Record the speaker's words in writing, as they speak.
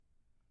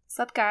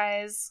Sup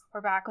guys,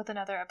 we're back with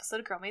another episode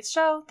of Girl Meets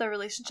Show, the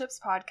relationships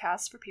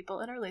podcast for people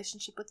in a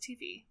relationship with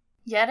TV.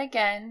 Yet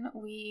again,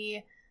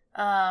 we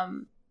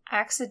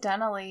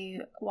accidentally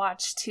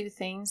watched two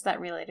things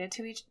that related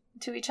to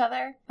each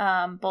other.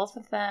 Both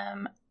of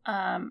them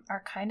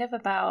are kind of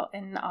about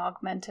an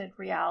augmented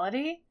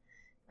reality.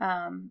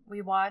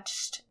 We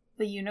watched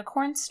The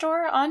Unicorn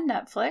Store on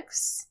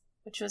Netflix,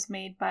 which was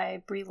made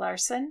by Brie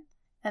Larson.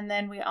 And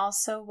then we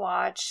also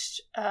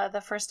watched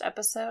the first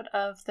episode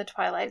of The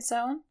Twilight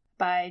Zone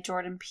by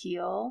Jordan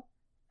Peele.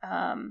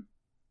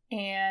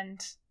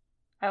 And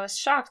I was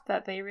shocked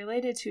that they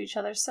related to each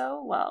other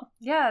so well.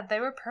 Yeah,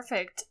 they were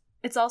perfect.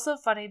 It's also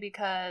funny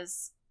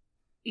because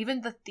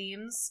even the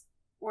themes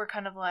were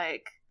kind of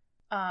like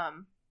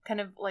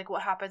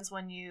what happens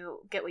when you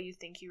get what you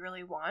think you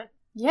really want.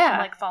 Yeah.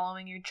 And, like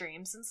following your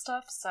dreams and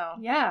stuff. So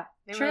yeah,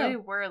 they really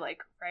were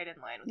like right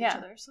in line with each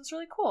other. So it's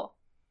really cool.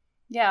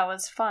 Yeah, it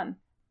was fun.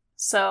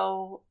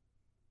 So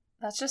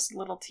that's just a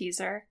little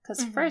teaser,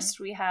 because first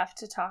we have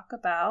to talk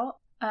about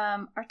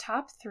our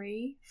top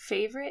 3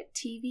 favorite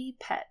TV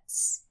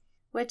pets,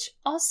 which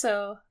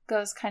also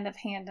goes kind of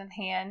hand in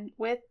hand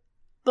with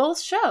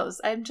both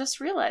shows. I'm just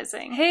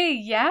realizing. Hey,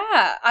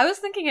 yeah. I was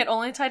thinking it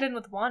only tied in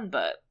with one,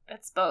 but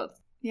it's both.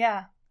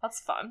 Yeah. That's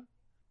fun.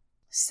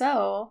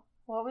 So,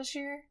 what was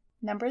your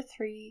number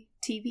 3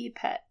 TV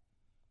pet?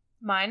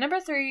 My number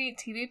 3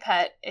 TV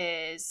pet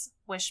is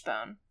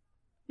Wishbone.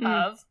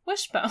 Of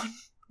Wishbone.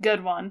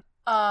 Good one.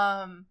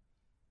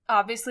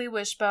 Obviously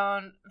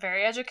Wishbone,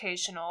 very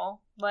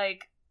educational.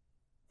 Like,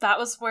 that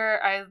was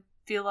where I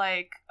feel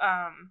like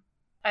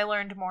I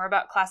learned more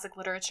about classic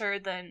literature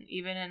than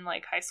even in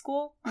like high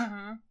school.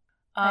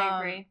 I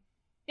agree.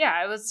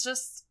 Yeah, it was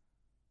just,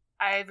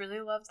 I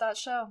really loved that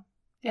show.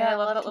 Yeah, I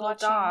loved that little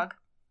dog.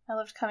 I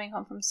loved coming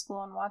home from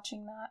school and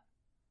watching that.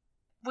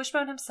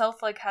 Wishbone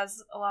himself like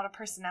has a lot of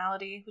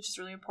personality, which is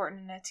really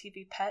important in a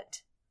TV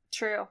pet.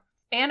 True.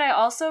 And I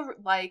also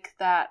like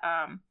that,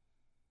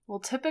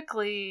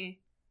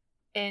 typically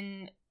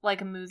in,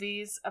 like,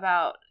 movies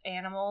about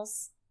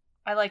animals,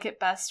 I like it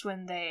best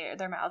when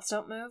their mouths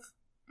don't move.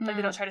 Like,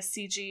 they don't try to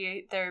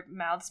CG their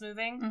mouths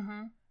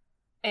moving.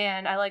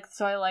 And I like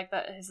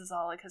that his is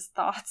all, like, his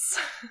thoughts.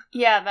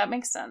 Yeah, that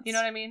makes sense. You know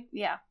what I mean?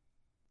 Yeah.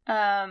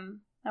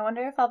 I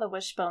wonder if all the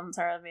Wishbones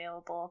are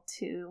available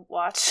to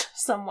watch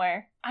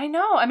somewhere. I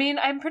know. I mean,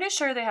 I'm pretty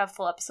sure they have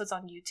full episodes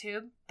on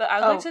YouTube, but I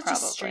would like to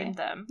just stream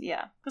them.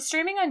 Yeah. The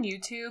streaming on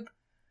YouTube,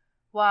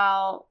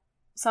 while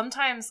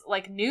sometimes,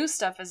 like, new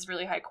stuff is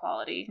really high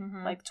quality,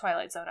 like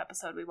Twilight Zone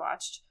episode we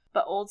watched,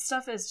 but old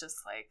stuff is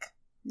just, like,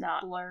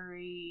 not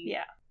blurry.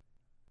 Yeah.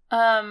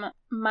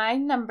 My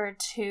number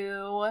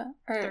 3.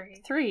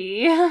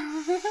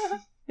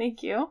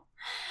 Thank you.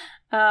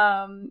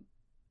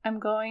 I'm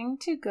going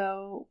to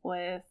go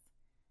with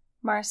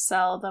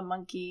Marcel the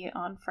monkey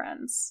on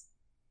Friends.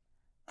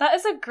 That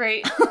is a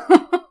great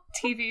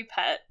TV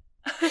pet.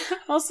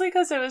 Mostly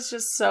because it was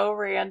just so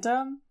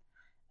random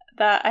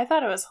that I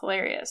thought it was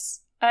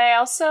hilarious. I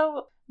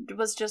also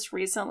was just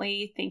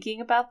recently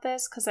thinking about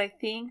this because I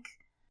think...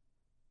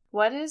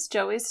 What is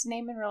Joey's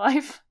name in real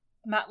life?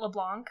 Matt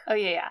LeBlanc. Oh,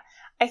 yeah.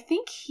 I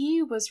think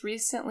he was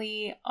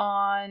recently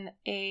on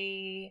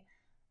a...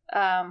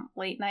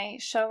 late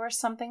night show or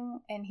something,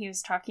 and he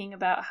was talking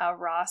about how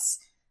Ross,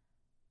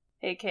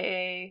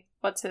 aka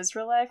what's his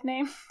real life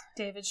name?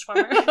 David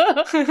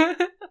Schwimmer.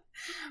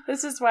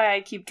 This is why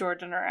I keep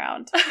Jordan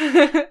around.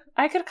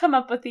 I could come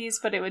up with these,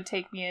 but it would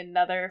take me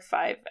another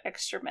 5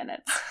 extra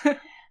minutes.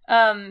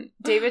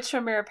 David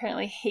Schwimmer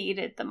apparently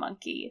hated the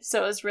monkey,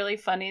 so it was really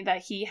funny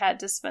that he had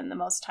to spend the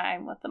most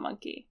time with the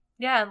monkey.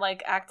 Yeah, and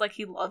like act like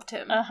he loved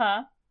him.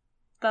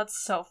 That's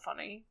so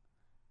funny.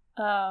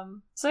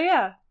 So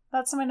yeah.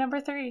 That's my number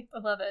 3. I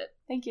love it.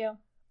 Thank you.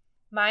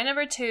 My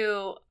number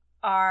 2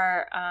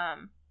 are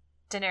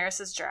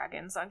Daenerys'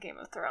 dragons on Game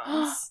of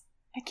Thrones.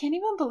 I can't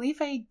even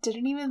believe I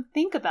didn't even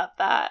think about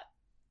that.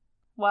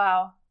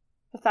 Wow.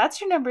 If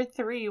that's your number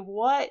 3,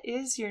 what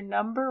is your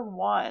number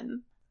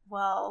 1?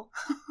 Well,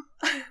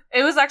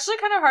 it was actually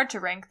kind of hard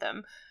to rank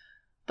them.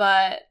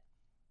 But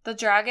the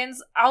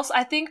dragons, also,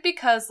 I think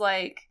because,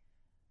 like,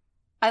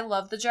 I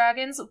love the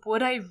dragons,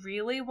 would I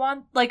really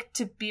want, like,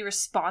 to be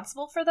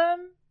responsible for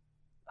them?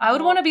 I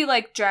would want to be,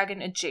 like,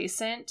 dragon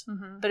adjacent,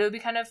 but it would be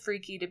kind of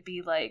freaky to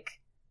be, like,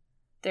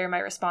 they're my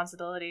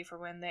responsibility for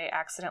when they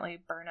accidentally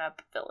burn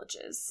up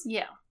villages.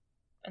 Yeah.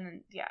 And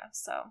then, yeah,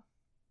 so.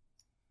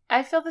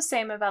 I feel the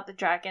same about the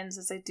dragons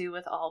as I do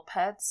with all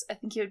pets. I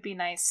think it would be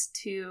nice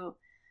to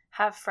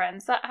have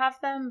friends that have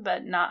them,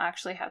 but not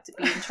actually have to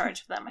be in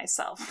charge of them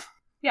myself.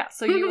 Yeah,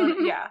 so you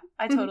would, yeah,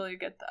 I totally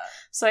get that.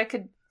 So I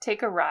could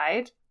take a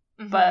ride.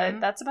 But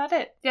that's about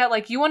it. Yeah,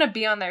 like, you want to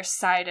be on their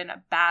side in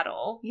a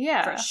battle.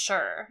 Yeah. For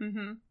sure.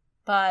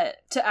 But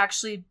to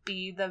actually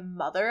be the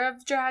mother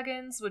of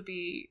dragons would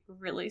be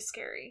really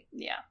scary.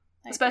 Yeah.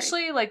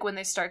 Especially, like, when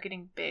they start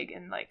getting big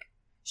and, like,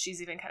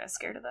 she's even kind of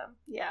scared of them.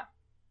 Yeah.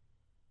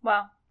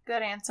 Well,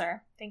 good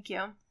answer. Thank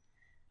you.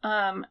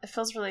 It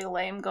feels really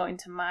lame going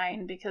to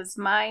mine because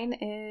mine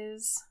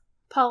is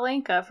Paul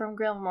Anka from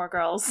Gilmore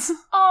Girls.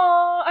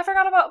 Oh, I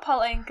forgot about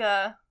Paul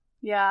Anka.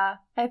 Yeah,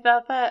 I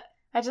thought that,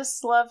 I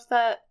just loved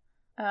that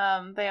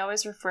they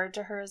always referred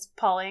to her as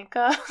Paul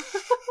Anka.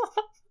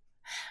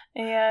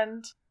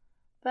 And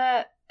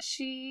that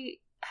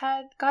she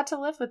had got to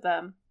live with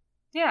them.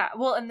 Yeah,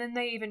 well, and then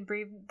they even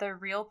breathed the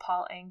real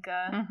Paul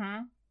Anka.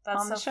 Mm-hmm.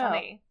 That's On the so show.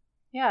 funny.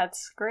 Yeah,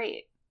 it's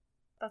great.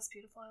 That's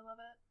beautiful. I love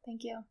it.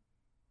 Thank you.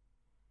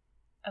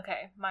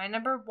 Okay, my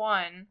number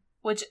 1,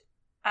 which,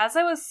 as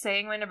I was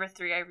saying my number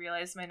 3, I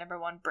realized my number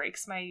 1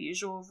 breaks my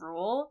usual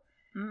rule,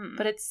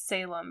 but it's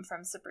Salem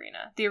from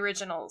Sabrina, the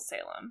original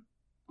Salem.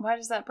 Why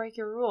does that break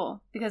your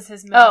rule? Because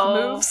his mouth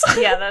moves.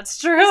 Yeah, that's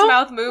true. His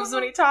mouth moves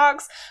when he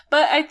talks.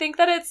 But I think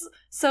that it's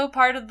so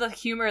part of the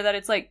humor that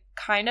it's like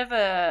kind of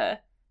a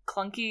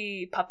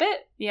clunky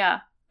puppet. Yeah.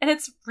 And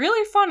it's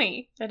really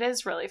funny. It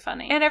is really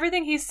funny. And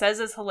everything he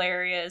says is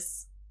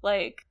hilarious.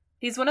 Like,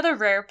 he's one of the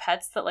rare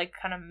pets that like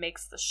kind of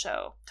makes the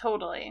show.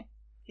 Totally.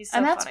 He's so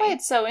and that's funny. why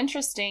it's so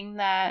interesting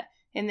that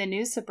in the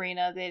new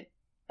Sabrina that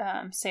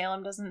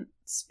Salem doesn't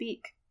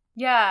speak.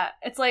 Yeah,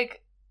 it's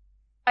like,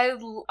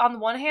 on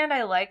one hand,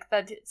 I like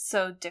that it's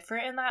so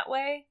different in that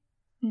way,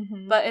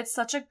 but it's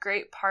such a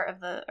great part of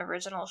the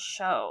original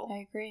show. I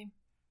agree.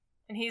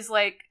 And he's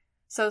like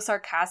so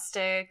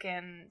sarcastic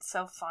and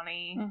so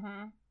funny.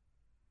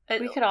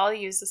 We could all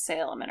use a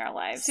Salem in our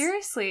lives.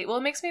 Seriously. Well,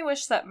 it makes me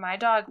wish that my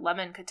dog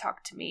Lemon could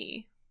talk to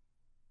me.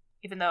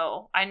 Even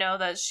though I know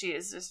that she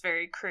is just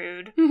very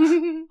crude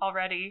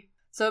already.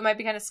 So it might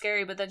be kind of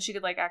scary, but then she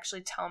could like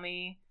actually tell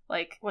me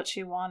like what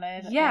she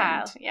wanted.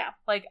 Yeah. And, yeah.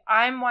 Like,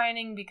 I'm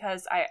whining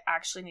because I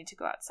actually need to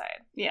go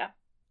outside. Yeah.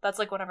 That's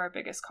like one of our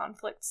biggest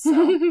conflicts. So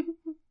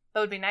that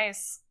would be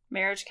nice.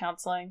 Marriage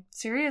counseling.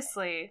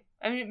 Seriously.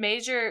 I mean,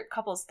 major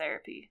couples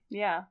therapy.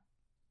 Yeah.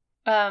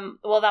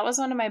 Well, that was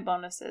one of my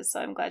bonuses,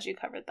 so I'm glad you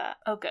covered that.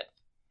 Oh, good.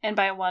 And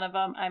by one of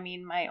them, I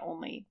mean my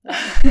only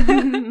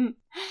one.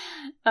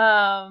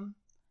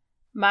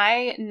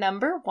 My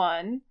number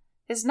 1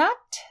 is not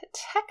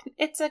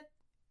it's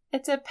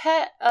a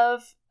pet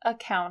of a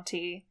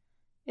county.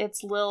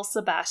 It's Lil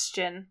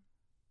Sebastian.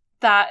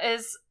 That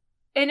is,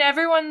 in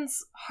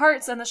everyone's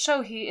hearts in the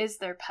show, he is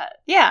their pet.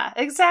 Yeah,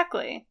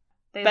 exactly.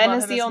 They Ben love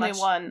is him the as only much.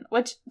 one,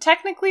 which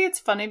technically it's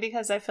funny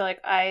because I feel like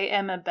I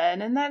am a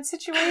Ben in that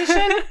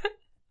situation.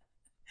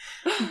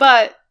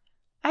 But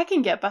I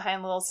can get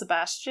behind Lil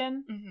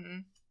Sebastian. Mm-hmm.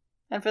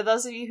 And for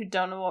those of you who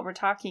don't know what we're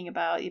talking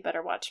about, you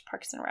better watch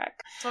Parks and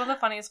Rec. It's one of the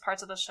funniest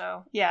parts of the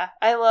show. Yeah,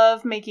 I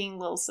love making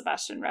Lil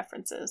Sebastian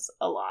references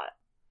a lot.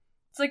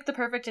 It's like the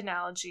perfect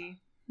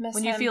analogy. Miss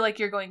when him. you feel like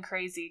you're going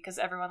crazy because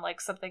everyone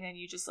likes something and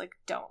you just like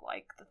don't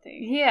like the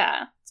thing.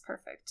 Yeah. It's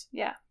perfect.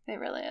 Yeah, it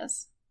really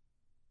is.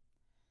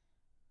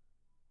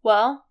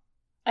 Well,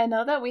 I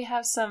know that we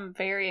have some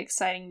very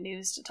exciting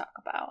news to talk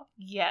about.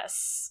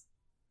 Yes.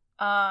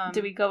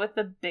 Do we go with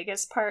the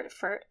biggest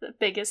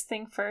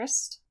thing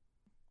first?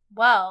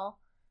 Well,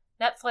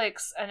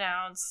 Netflix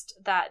announced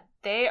that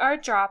they are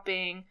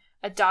dropping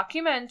a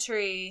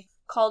documentary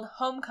called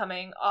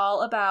Homecoming,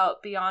 all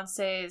about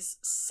Beyonce's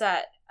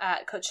set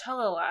at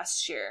Coachella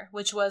last year,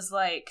 which was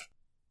like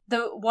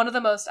one of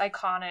the most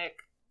iconic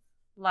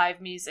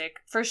live music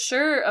for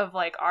sure of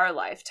like our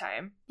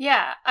lifetime.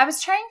 Yeah, I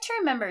was trying to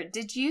remember.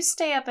 Did you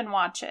stay up and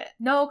watch it?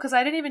 No, because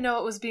I didn't even know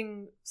it was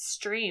being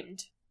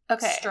streamed.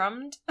 Okay.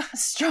 Strummed?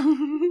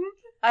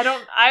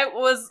 I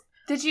was.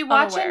 Did you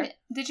watch unaware. it?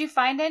 Did you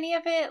find any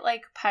of it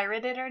like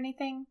pirated or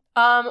anything?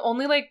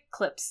 Only like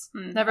clips,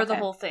 never the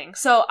whole thing.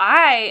 So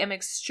I am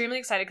extremely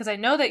excited because I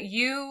know that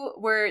you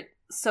were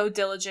so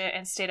diligent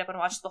and stayed up and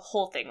watched the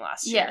whole thing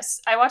last year. Yes,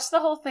 I watched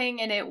the whole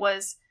thing and it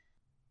was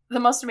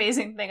the most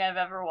amazing thing I've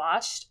ever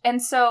watched.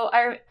 And so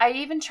I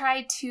even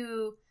tried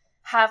to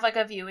have like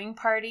a viewing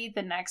party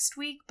the next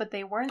week, but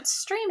they weren't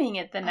streaming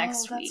it the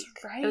next week.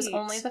 Right. It was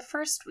only the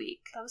first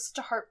week. That was such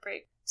a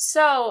heartbreak.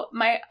 So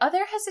my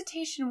other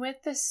hesitation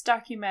with this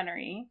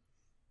documentary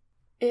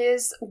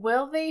is,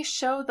 will they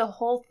show the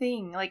whole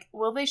thing? Like,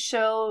 will they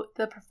show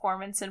the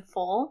performance in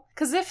full?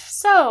 Because if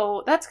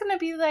so, that's going to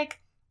be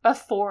like a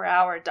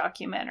 4-hour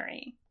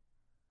documentary.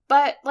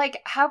 But,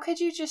 like, how could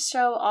you just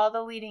show all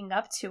the leading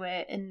up to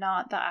it and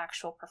not the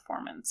actual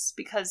performance?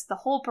 Because the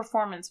whole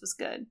performance was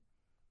good.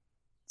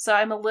 So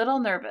I'm a little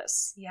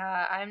nervous.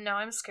 Yeah,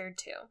 I'm scared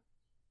too.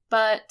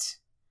 But,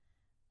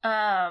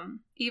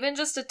 even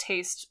just a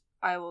taste,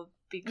 I will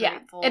be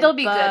grateful. Yeah, it'll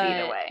be good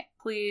either way.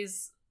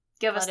 Please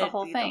give us the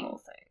whole thing. The whole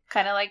thing.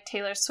 Kind of like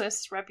Taylor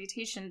Swift's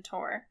Reputation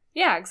tour.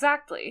 Yeah,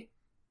 exactly.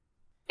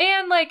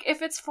 And, like,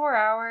 if it's 4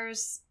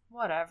 hours,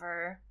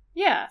 whatever.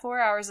 Yeah. 4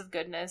 hours of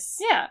goodness.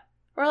 Yeah.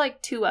 Or,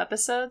 like, 2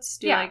 episodes.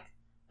 Do, like,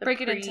 the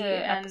break it into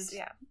episodes.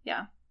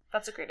 Yeah.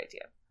 That's a great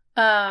idea.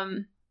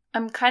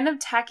 I'm kind of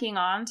tacking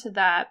on to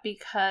that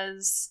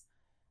because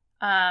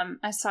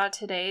I saw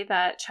today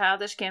that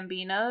Childish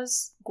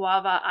Gambino's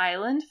Guava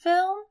Island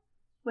film,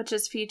 which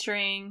is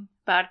featuring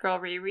Bad Girl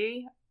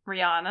Riri,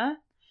 Rihanna,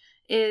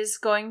 is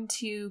going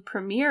to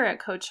premiere at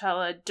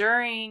Coachella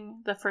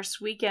during the first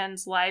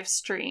weekend's live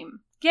stream.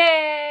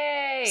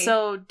 Yay!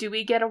 So, do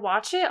we get to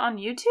watch it on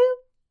YouTube?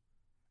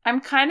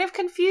 I'm kind of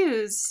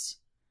confused,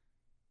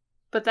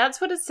 but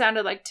that's what it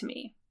sounded like to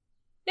me.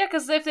 Yeah,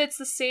 because if it's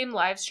the same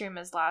live stream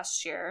as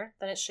last year,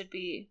 then it should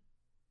be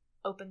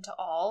open to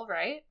all,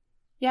 right?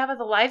 Yeah, but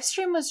the live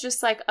stream was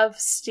just like of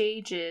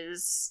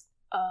stages.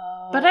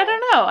 Oh. But I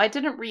don't know. I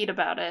didn't read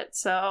about it,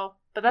 so...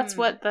 But that's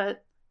what the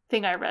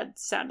thing I read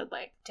sounded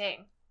like.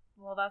 Dang.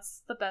 Well,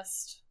 that's the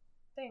best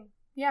thing.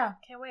 Yeah.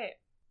 Can't wait.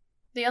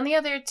 The only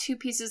other 2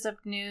 pieces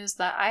of news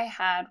that I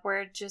had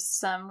were just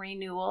some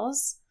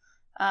renewals.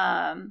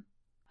 The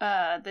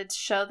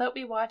show that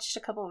we watched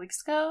a couple of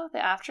weeks ago,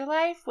 The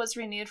Afterlife, was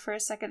renewed for a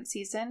 2nd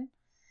season.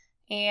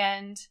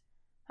 And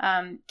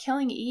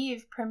Killing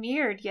Eve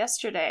premiered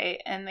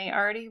yesterday, and they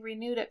already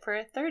renewed it for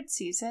a 3rd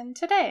season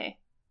today,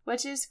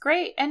 which is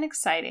great and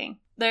exciting.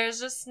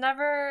 There's just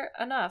never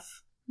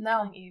enough.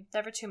 No. Killing Eve.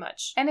 Never too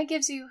much. And it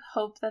gives you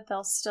hope that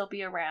they'll still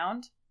be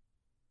around.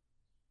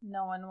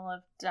 No one will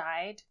have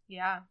died.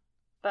 Yeah.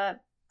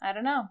 But I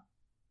don't know.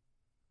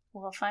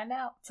 We'll find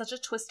out. Such a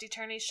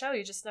twisty-turny show.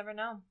 You just never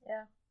know.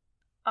 Yeah.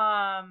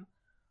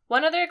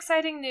 One other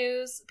exciting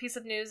piece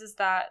of news is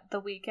that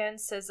The Weeknd,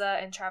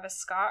 SZA, and Travis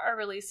Scott are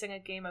releasing a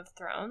Game of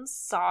Thrones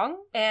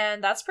song.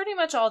 And that's pretty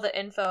much all the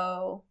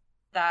info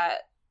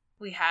that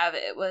we have.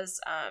 It was,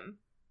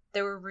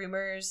 there were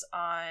rumors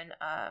on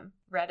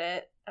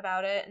Reddit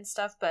about it and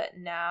stuff, but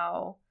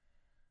now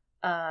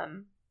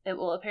it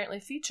will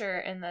apparently feature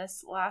in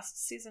this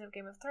last season of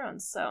Game of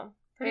Thrones. So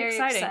pretty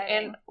exciting.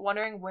 And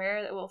wondering where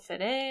it will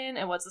fit in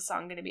and what's the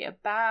song going to be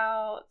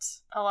about.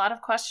 A lot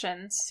of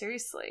questions.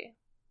 Seriously.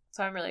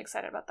 So I'm really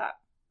excited about that.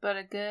 But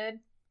a good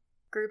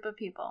group of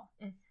people.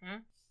 Mm-hmm.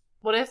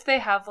 What if they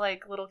have,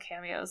 like, little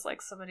cameos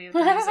like so many of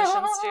the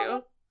musicians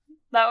do?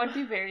 That would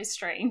be very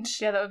strange.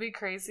 Yeah, that would be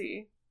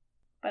crazy.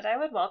 But I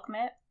would welcome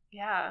it.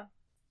 Yeah.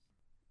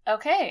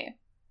 Okay.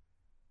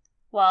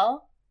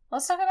 Well,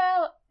 let's talk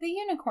about the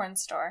Unicorn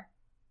Store.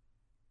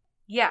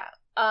 Yeah.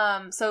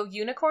 So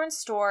Unicorn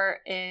Store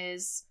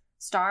is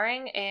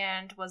starring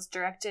and was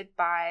directed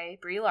by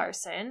Brie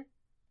Larson.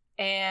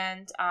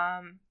 And,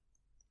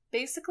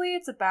 basically,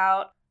 it's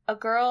about a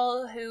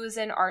girl who is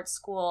in art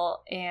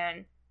school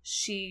and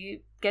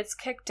she gets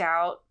kicked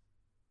out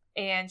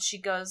and she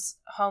goes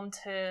home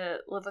to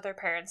live with her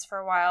parents for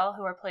a while,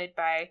 who are played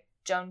by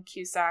Joan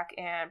Cusack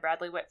and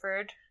Bradley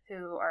Whitford,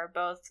 who are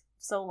both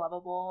so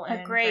lovable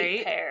and a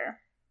great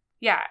pair.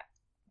 Yeah.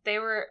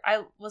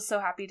 I was so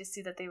happy to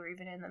see that they were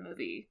even in the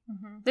movie.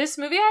 Mm-hmm. This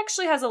movie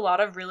actually has a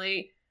lot of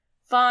really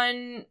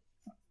fun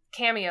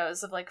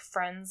cameos of, like,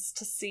 friends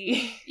to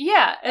see.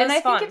 Yeah, and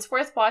I fun. think it's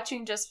worth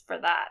watching just for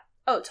that.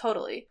 Oh,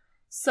 totally.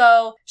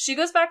 So she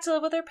goes back to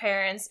live with her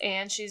parents,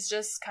 and she's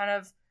just kind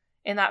of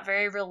in that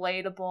very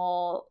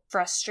relatable,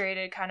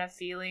 frustrated kind of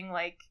feeling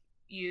like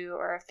you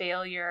are a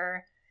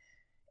failure.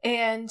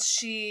 And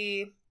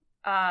she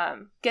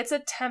gets a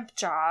temp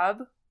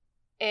job,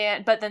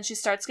 but then she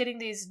starts getting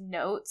these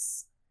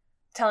notes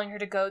telling her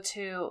to go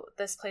to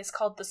this place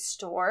called The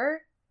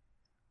Store,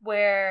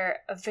 where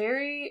a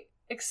very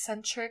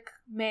eccentric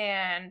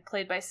man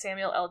played by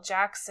Samuel L.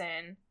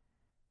 Jackson,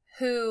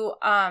 who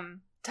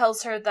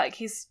tells her that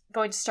he's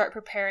going to start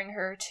preparing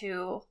her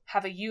to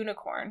have a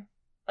unicorn,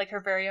 like her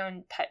very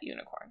own pet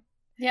unicorn.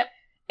 Yep.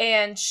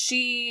 And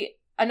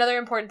another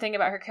important thing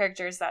about her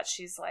character is that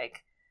she's,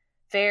 like,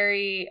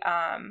 very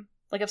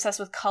like obsessed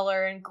with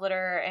color and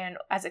glitter, and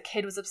as a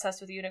kid was obsessed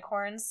with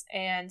unicorns,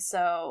 and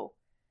so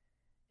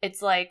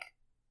it's like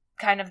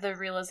kind of the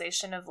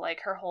realization of,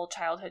 like, her whole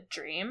childhood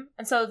dream.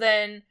 And so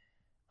then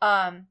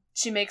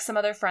she makes some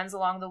other friends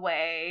along the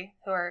way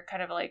who are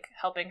kind of, like,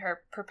 helping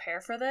her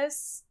prepare for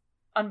this,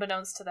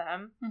 unbeknownst to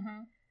them.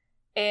 Mm-hmm.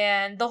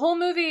 And the whole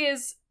movie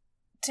is,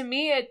 to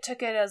me, it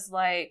took it as,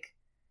 like,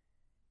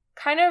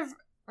 kind of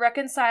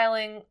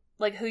reconciling,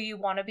 like, who you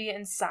want to be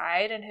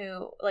inside and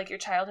who, like, your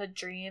childhood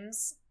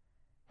dreams,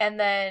 and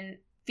then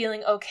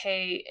feeling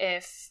okay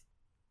if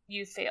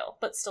you fail,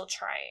 but still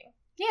trying.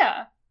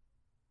 Yeah.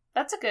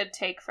 That's a good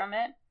take from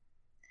it.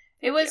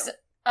 It was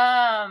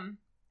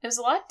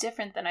a lot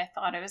different than I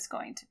thought it was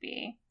going to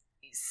be.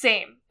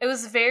 Same. It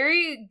was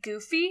very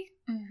goofy.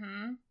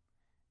 Mm-hmm.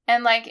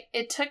 And, like,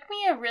 it took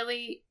me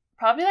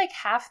probably, like,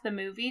 half the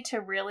movie to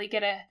really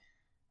get a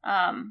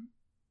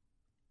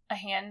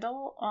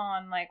handle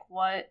on, like,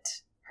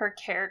 what her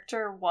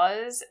character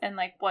was and,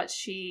 like, what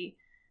she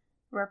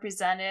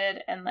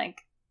represented and,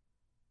 like,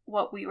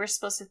 what we were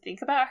supposed to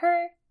think about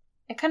her.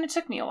 It kind of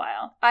took me a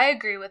while. I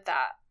agree with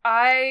that.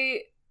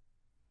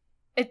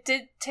 It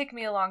did take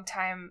me a long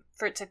time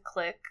for it to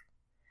click.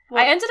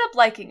 Well, I ended up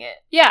liking it.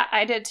 Yeah,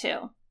 I did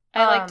too.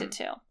 I liked it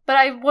too. But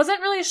I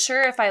wasn't really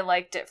sure if I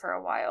liked it for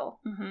a while.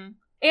 Mm-hmm.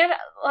 And,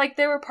 like,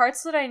 there were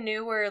parts that I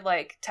knew were,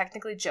 like,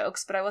 technically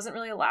jokes, but I wasn't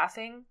really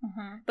laughing.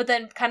 Mm-hmm. But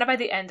then kind of by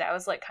the end, I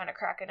was, like, kind of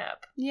cracking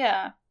up.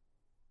 Yeah.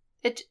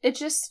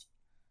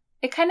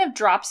 It kind of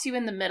drops you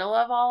in the middle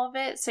of all of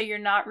it, so you're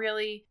not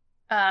really,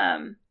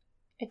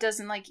 it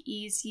doesn't, like,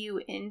 ease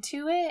you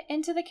into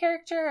the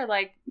character, or,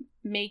 like,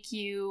 make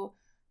you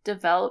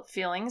develop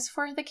feelings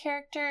for the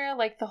character.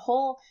 Like, the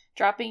whole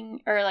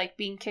dropping, or, like,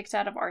 being kicked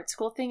out of art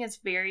school thing is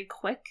very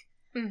quick.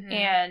 Mm-hmm.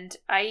 And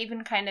I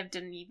even kind of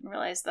didn't even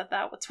realize that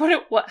was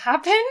what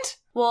happened.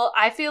 Well,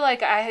 I feel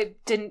like I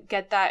didn't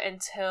get that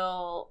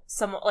until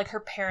someone, like her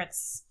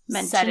parents said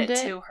Mentioned it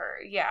it? to her.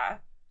 Yeah.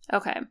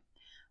 Okay.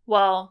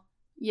 Well,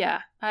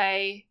 yeah,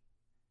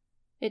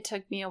 it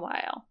took me a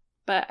while,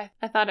 but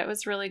I thought it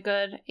was really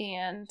good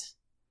and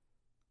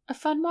a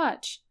fun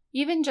watch.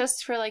 Even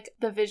just for like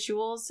the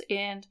visuals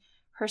and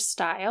her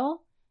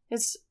style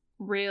is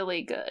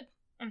really good.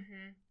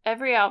 Mm-hmm.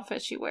 Every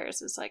outfit she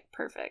wears is like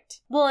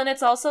perfect. Well, and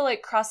it's also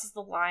like crosses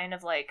the line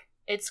of like,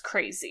 it's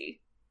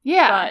crazy.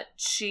 Yeah. But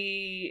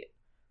she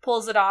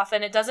pulls it off,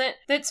 and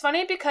it's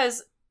funny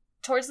because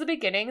towards the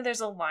beginning, there's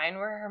a line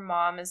where her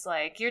mom is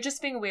like, "You're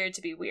just being weird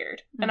to be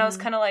weird." And I was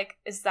kind of like,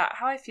 is that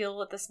how I feel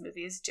what this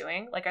movie is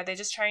doing? Like, are they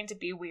just trying to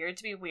be weird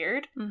to be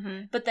weird?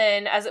 Mm-hmm. But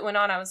then as it went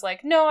on, I was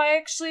like, no, I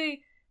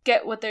actually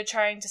get what they're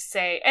trying to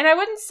say. And I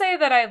wouldn't say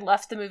that I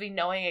left the movie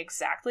knowing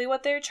exactly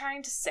what they're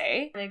trying to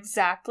say, and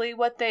exactly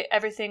what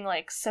everything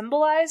like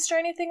symbolized or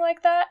anything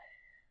like that.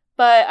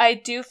 But I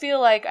do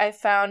feel like I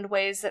found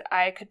ways that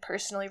I could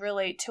personally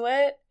relate to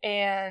it,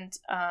 and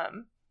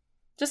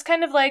just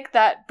kind of like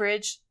that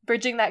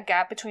bridging that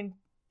gap between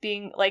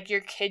being like your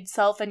kid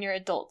self and your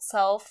adult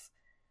self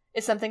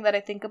is something that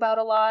I think about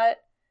a lot.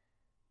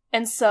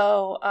 And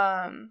so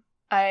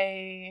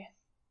I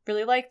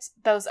really liked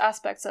those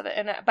aspects of it.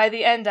 And by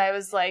the end, I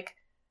was like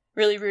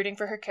really rooting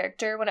for her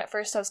character, when at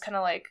first I was kind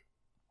of like,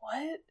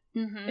 what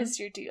is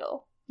your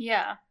deal?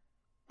 Yeah.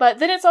 But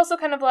then it's also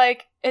kind of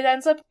like, it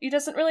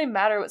doesn't really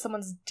matter what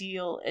someone's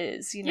deal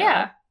is, you know?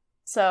 Yeah.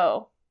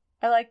 So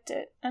I liked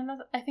it. And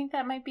I think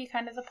that might be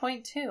kind of the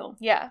point too.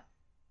 Yeah.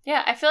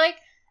 Yeah, I feel like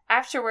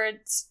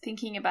afterwards,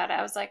 thinking about it,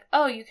 I was like,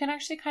 oh, you can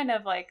actually kind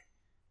of like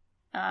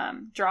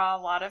draw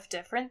a lot of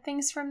different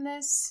things from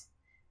this.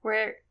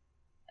 Where,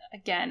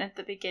 again, at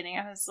the beginning,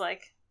 I was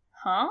like,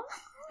 huh?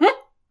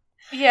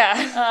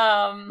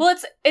 Yeah. Well,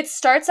 it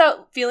starts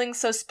out feeling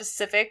so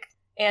specific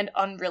and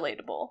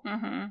unrelatable.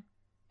 Mm-hmm.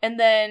 And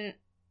then,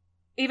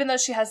 even though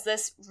she has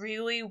this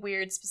really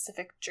weird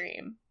specific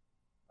dream,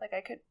 like,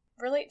 I could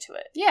relate to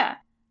it. Yeah.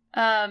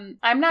 I'm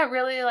not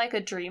really like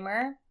a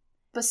dreamer,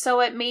 but so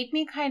it made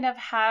me kind of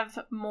have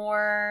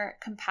more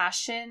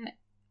compassion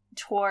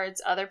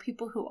towards other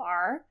people who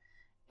are,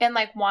 and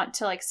like want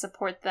to like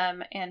support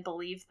them and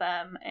believe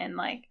them and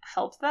like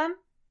help them,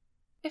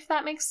 if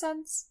that makes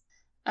sense.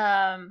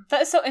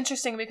 That is so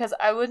interesting because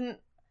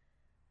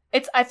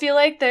I feel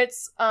like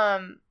there's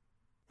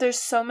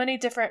so many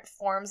different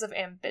forms of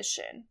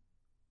ambition.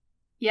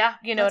 Yeah.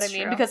 You know what I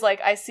mean? True. Because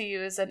like I see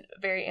you as a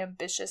very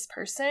ambitious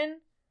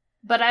person.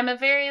 But I'm a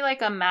very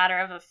like a matter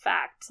of a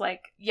fact.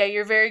 Like, yeah,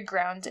 you're very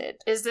grounded.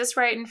 Is this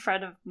right in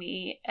front of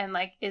me? And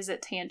like, is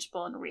it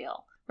tangible and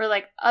real? Where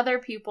like other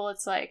people,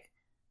 it's like,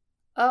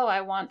 oh,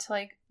 I want to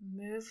like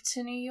move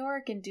to New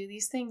York and do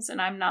these things.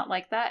 And I'm not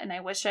like that. And I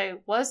wish I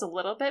was a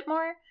little bit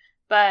more.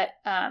 But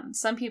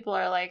some people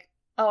are like,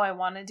 oh, I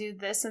want to do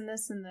this and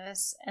this and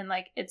this. And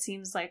like, it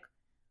seems like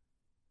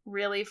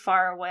really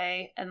far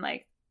away and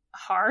like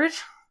hard.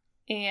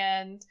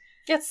 And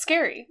yeah, it's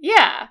scary.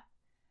 Yeah.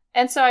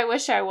 And so I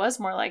wish I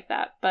was more like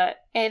that.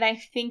 And I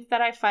think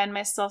that I find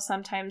myself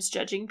sometimes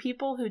judging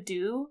people who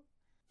do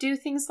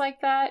things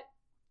like that,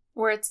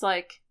 where it's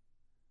like,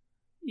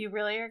 you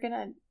really are going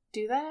to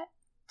do that?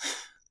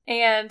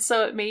 And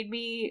so it made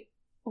me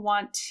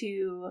want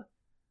to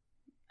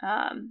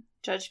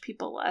judge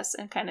people less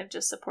and kind of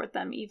just support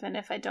them, even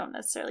if I don't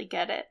necessarily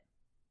get it.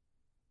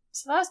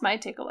 So that was my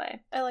takeaway.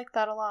 I like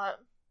that a lot.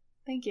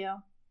 Thank you.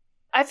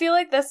 I feel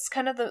like that's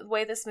kind of the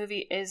way this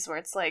movie is, where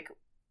it's like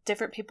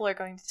different people are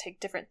going to take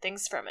different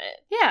things from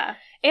it. Yeah.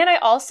 And I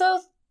also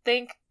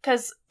think,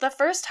 because the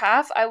first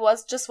half I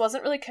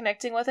wasn't really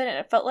connecting with it, and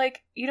it felt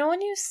like, you know,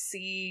 when you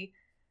see,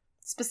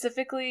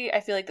 specifically, I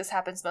feel like this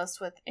happens most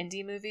with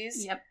indie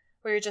movies. Yep.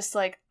 Where you're just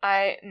like,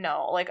 I'm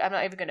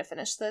not even going to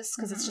finish this,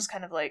 because it's just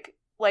kind of like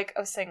I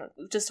was saying,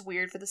 just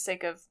weird for the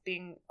sake of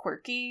being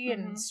quirky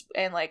and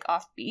like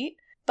offbeat.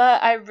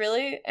 But I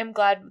really am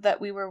glad that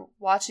we were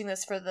watching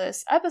this for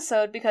this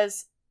episode,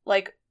 because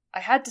like I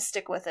had to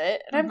stick with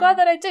it, and I'm glad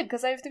that I did,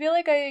 because I feel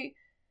like I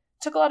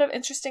took a lot of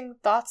interesting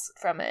thoughts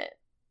from it.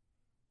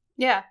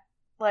 Yeah.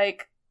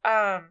 Like,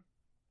 I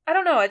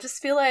don't know, I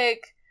just feel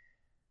like,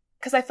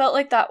 because I felt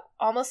like that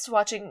almost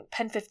watching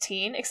Pen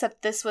 15,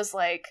 except this was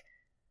like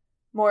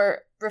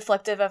more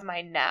reflective of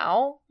my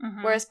now,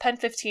 whereas Pen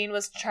 15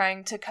 was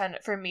trying to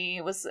for me,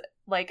 was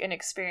like an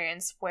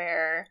experience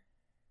where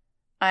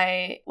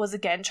I was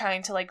again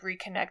trying to like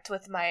reconnect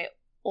with my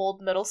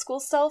old middle school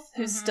self,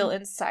 who's still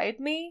inside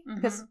me,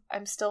 because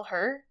I'm still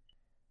her.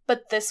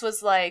 But this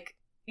was like,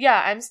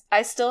 yeah,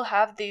 I still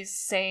have these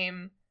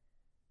same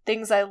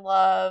things I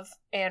love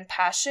and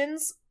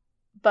passions,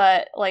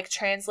 but like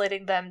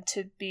translating them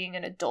to being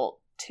an adult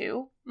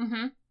too.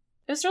 It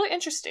was really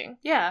interesting.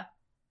 Yeah.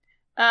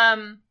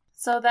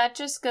 So that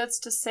just goes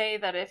to say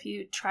that if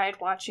you tried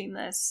watching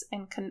this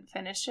and couldn't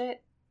finish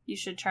it, you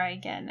should try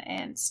again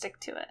and stick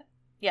to it.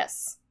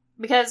 Yes.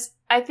 Because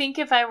I think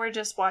if I were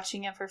just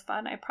watching it for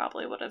fun, I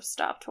probably would have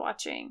stopped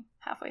watching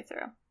halfway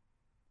through.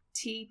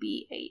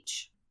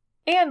 TBH.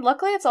 And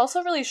luckily it's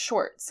also really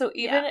short. So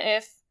even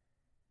if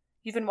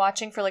you've been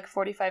watching for like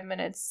 45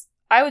 minutes,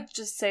 I would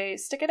just say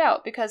stick it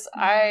out because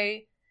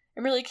I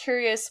am really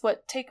curious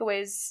what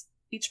takeaways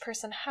each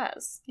person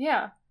has.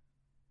 Yeah.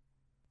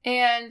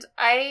 And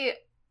I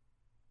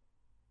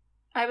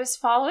was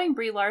following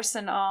Brie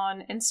Larson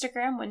on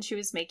Instagram when she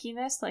was making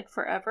this, like,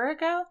 forever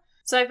ago.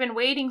 So I've been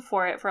waiting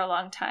for it for a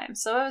long time.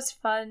 So it was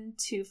fun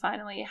to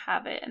finally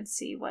have it and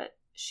see what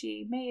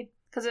she made.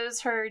 Because it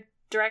was her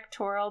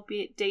directorial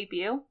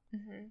debut.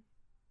 Mm-hmm.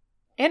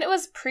 And it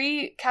was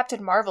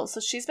pre-Captain Marvel, so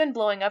she's been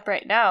blowing up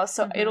right now.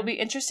 So it'll be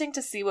interesting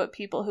to see what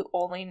people who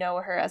only know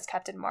her as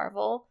Captain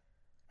Marvel.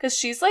 Because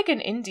she's like an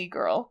indie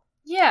girl.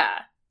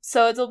 Yeah.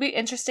 So it'll be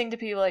interesting to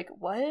be like,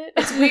 what?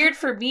 It's weird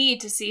for me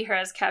to see her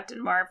as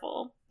Captain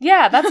Marvel.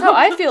 Yeah, that's how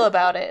I feel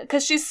about it.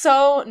 Because she's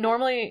so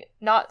normally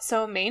not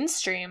so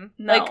mainstream.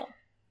 No. Like,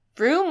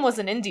 Room was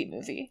an indie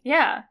movie.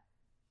 Yeah.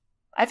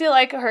 I feel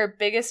like her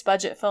biggest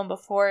budget film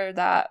before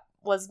that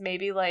was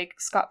maybe like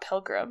Scott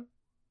Pilgrim.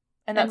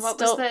 And what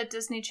was the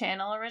Disney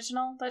Channel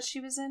original that she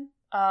was in?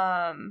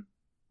 Right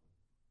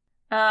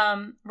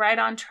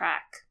on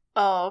Track.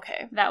 Oh,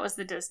 okay. That was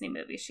the Disney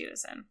movie she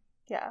was in.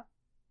 Yeah.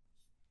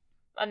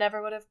 I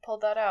never would have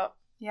pulled that out.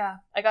 Yeah.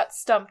 I got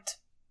stumped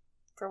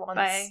for once.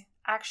 By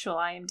actual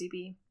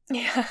IMDb.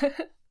 Yeah.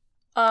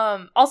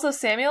 Also,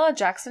 Samuel L.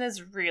 Jackson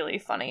is really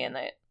funny in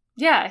it.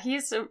 Yeah,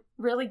 he's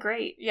really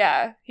great.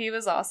 Yeah, he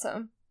was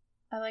awesome.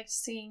 I liked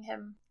seeing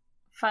him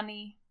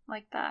funny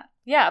like that.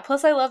 Yeah,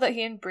 plus I love that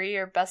he and Brie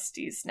are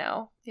besties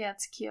now. Yeah,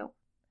 it's cute.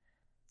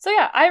 So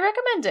yeah, I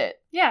recommend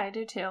it. Yeah, I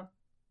do too.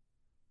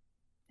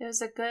 It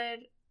was a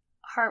good,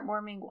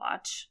 heartwarming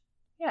watch.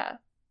 Yeah.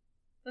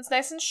 It's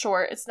nice and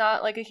short. It's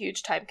not like a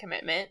huge time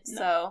commitment,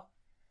 so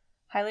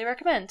highly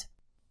recommend.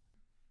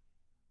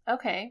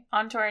 Okay,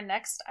 on to our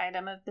next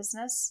item of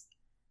business.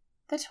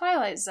 The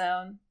Twilight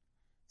Zone.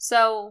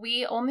 So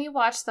we only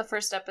watched the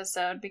first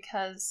episode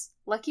because,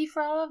 lucky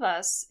for all of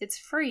us, it's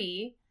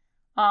free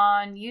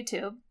on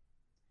YouTube.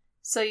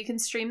 So you can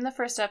stream the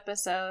first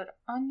episode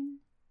on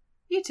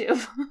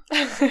YouTube.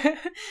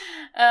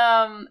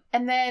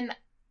 And then,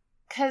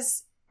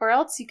 or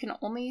else you can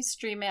only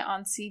stream it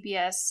on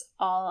CBS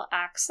All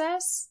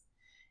Access.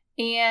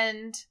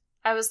 And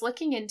I was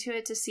looking into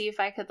it to see if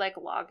I could like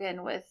log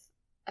in with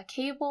a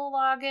cable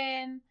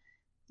login.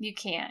 You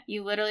can't.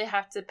 You literally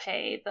have to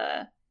pay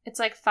it's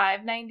like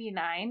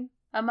 $5.99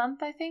 a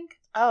month, I think.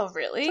 Oh,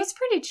 really? So it's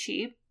pretty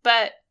cheap,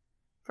 but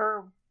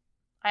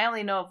I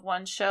only know of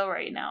one show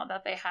right now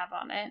that they have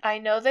on it. I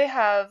know they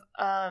have,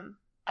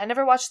 I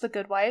never watched The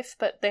Good Wife,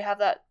 but they have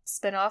that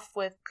spinoff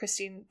with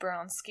Christine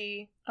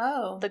Baranski.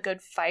 Oh. The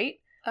Good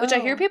Fight, which I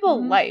hear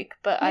people like,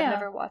 but I've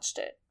never watched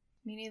it.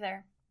 Me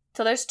neither.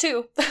 So there's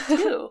two.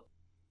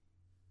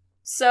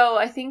 So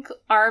I think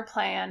our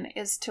plan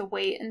is to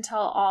wait until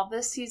all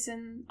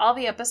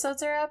the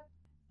episodes are up.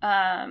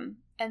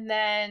 And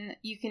then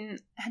you can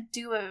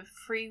do a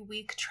free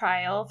week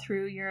trial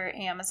through your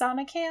Amazon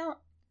account.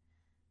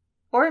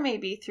 Or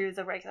maybe through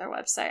the regular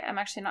website. I'm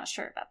actually not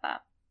sure about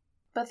that.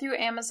 But through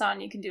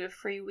Amazon, you can do a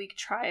free week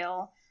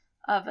trial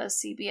of a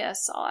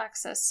CBS All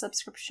Access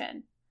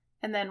subscription.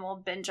 And then we'll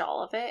binge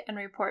all of it and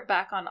report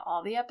back on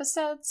all the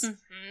episodes.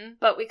 Mm-hmm.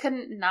 But we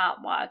couldn't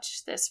not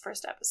watch this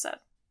first episode.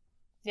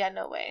 Yeah,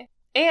 no way.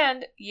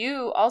 And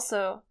you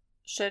also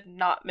should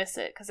not miss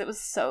it because it was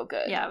so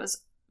good. Yeah, it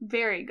was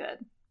very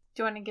good.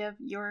 Do you want to give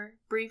your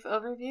brief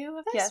overview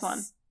of this one?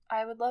 Yes,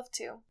 I would love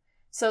to.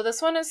 So this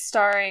one is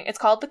it's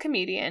called The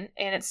Comedian,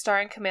 and it's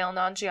starring Kumail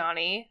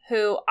Nanjiani,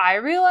 who I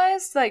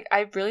realized, like,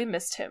 I really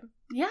missed him.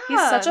 Yeah. He's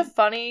such a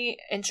funny,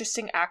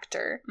 interesting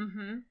actor.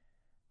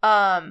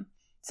 Mm-hmm.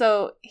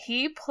 So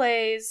he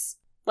plays,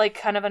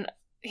 like,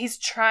 he's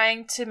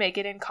trying to make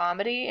it in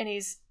comedy, and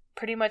he's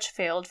pretty much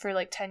failed for,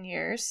 like, 10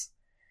 years.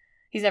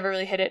 He's never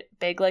really hit it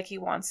big like he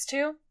wants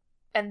to.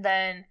 And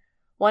then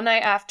one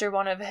night after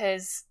one of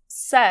his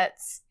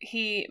sets,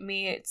 he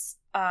meets,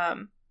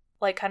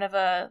 like, kind of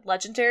a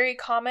legendary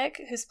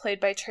comic who's played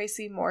by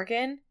Tracy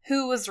Morgan,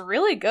 who was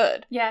really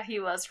good. Yeah, he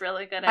was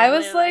really good. I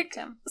was, like,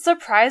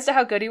 surprised at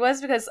how good he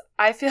was because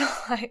I feel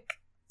like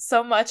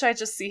so much I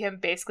just see him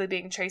basically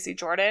being Tracy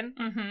Jordan.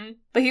 Mm-hmm.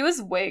 But he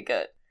was way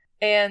good.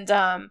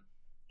 And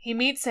he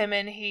meets him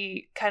and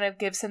he kind of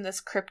gives him this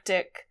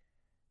cryptic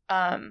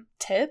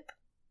tip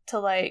to,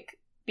 like,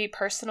 be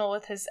personal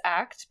with his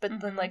act,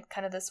 but then, like,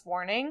 kind of this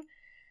warning.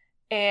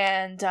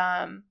 And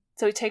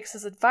so he takes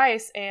his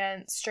advice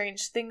and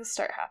strange things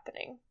start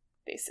happening,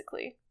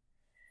 basically.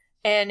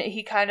 And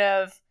he kind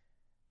of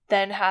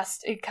then has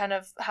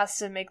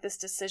to make this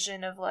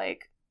decision of,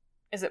 like,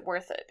 is it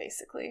worth it,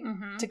 basically,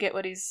 to get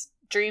what he's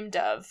dreamed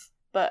of,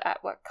 but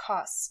at what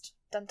cost?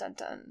 Dun dun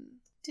dun.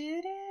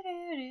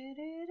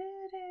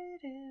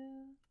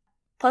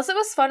 Plus, it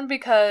was fun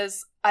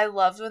because I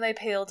loved when they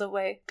peeled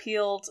away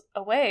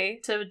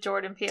to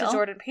Jordan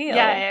Peele.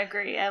 Yeah, I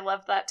agree. I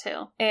love that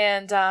too.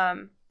 And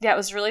yeah, it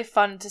was really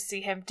fun to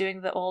see him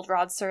doing the old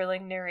Rod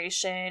Serling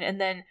narration, and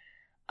then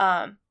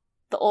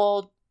the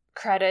old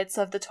credits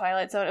of the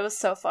Twilight Zone. It was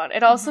so fun.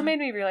 It also Mhm. made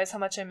me realize how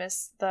much I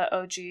miss the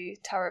OG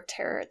Tower of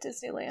Terror at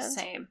Disneyland.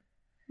 Same.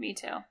 Me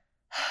too.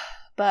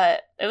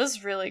 But it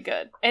was really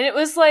good. And it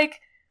was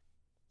like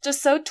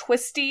just so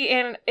twisty,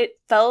 and it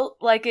felt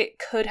like it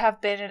could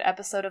have been an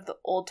episode of the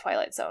old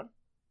Twilight Zone,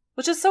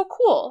 which is so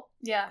cool.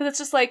 Yeah. Because it's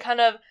just like kind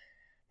of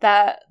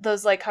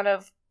those like kind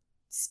of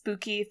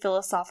spooky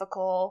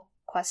philosophical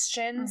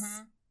questions.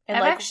 Mhm. And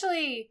I've like,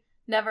 actually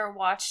never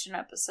watched an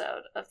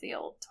episode of the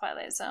old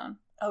Twilight Zone.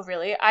 oh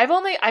really? I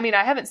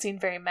haven't seen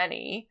very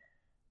many.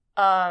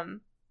 I've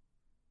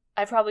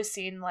probably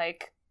seen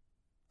like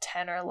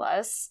 10 or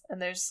less,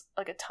 and there's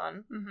like a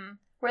ton. Mm-hmm.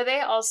 Were they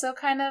also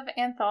kind of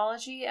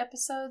anthology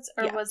episodes,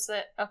 or Yeah. was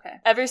it okay?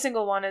 Every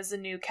single one is a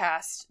new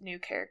cast, new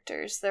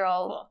characters. They're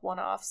all Cool.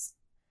 one-offs.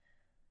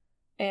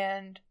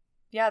 And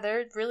yeah,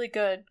 they're really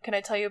good. Can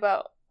I tell you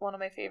about one of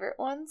my favorite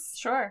ones?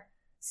 Sure.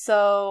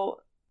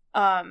 So,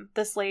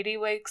 this lady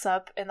wakes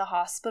up in the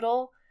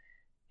hospital,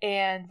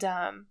 and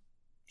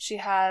she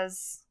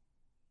has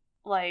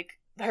like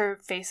her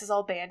face is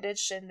all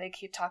bandaged, and they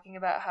keep talking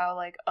about how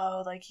like,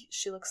 oh, like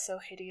she looks so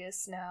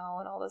hideous now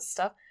and all this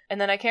stuff.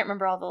 And then I can't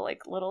remember all the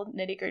like little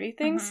nitty-gritty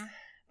things, Mhm.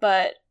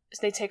 but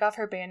they take off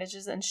her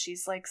bandages and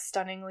she's like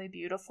stunningly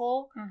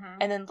beautiful. Mhm.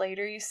 And then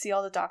later you see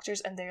all the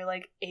doctors and they're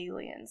like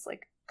aliens,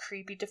 like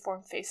creepy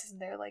deformed faces,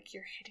 and they're like,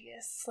 you're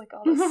hideous, like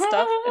all this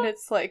stuff. And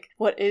it's like,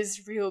 what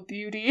is real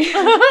beauty? And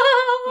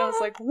I was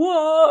like,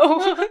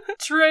 whoa.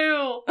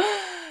 True.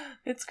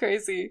 It's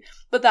crazy.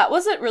 But that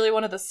wasn't really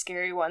one of the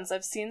scary ones.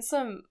 I've seen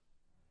some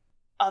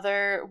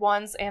other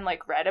ones and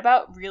like read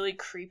about really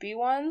creepy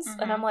ones.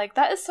 Mhm. And I'm like,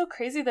 that is so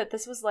crazy that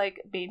this was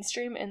like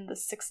mainstream in the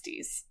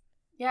 60s.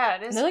 Yeah,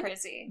 it is They're, like,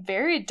 crazy.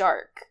 Very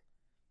dark.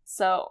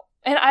 So,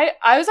 and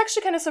I was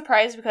actually kind of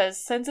surprised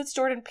because since it's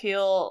Jordan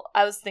Peele,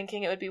 I was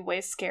thinking it would be way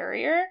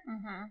scarier.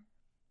 Mm-hmm.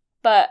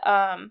 But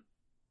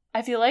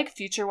I feel like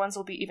future ones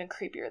will be even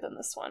creepier than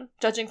this one,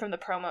 judging from the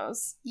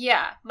promos.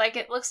 Yeah, like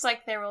it looks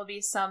like there will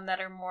be some that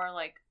are more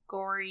like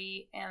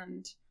gory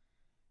and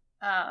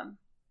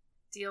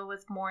deal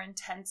with more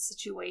intense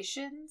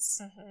situations.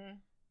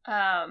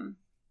 Mm-hmm.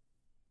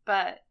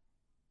 But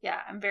yeah,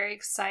 I'm very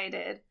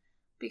excited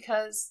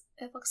because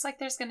it looks like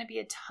there's going to be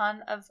a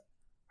ton of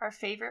our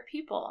favorite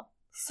people.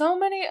 So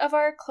many of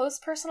our close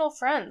personal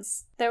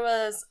friends. There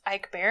was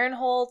Ike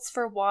Barinholtz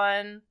for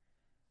one,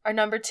 our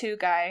number 2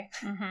 guy,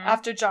 Mm-hmm.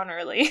 after John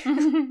Early.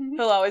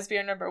 He'll always be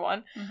our number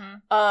 1.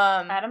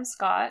 Mm-hmm. Adam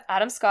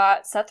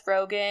Scott, Seth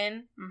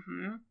Rogen.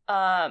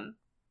 Mm-hmm.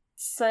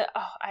 So,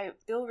 I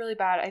feel really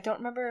bad. I don't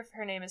remember if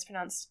her name is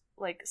pronounced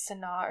like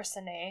Sanaa or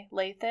Sanae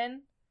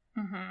Lathan.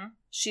 Mm-hmm.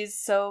 She's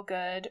so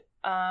good.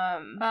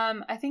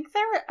 I think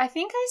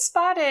I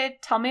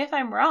spotted, tell me if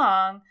I'm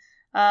wrong,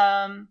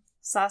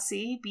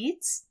 Sassy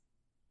Beats.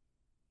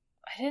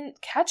 I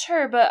didn't catch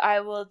her, but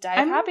I will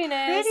die of happiness.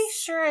 I'm pretty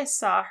sure I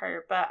saw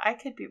her, but I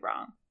could be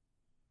wrong.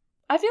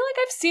 I feel like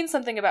I've seen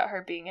something about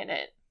her being in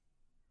it.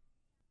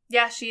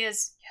 Yeah, she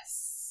is.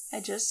 Yes. I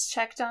just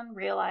checked on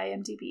Real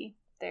IMDb.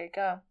 There you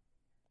go.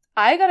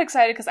 I got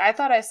excited because I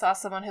thought I saw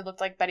someone who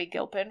looked like Betty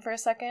Gilpin for a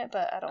second,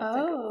 but I don't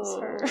think it was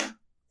her.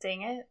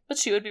 Dang it. But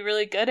she would be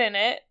really good in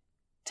it.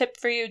 Tip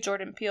for you,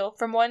 Jordan Peele.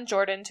 From one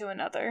Jordan to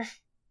another.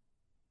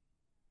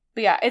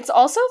 But yeah, it's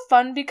also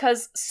fun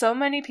because so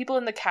many people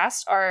in the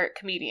cast are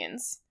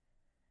comedians.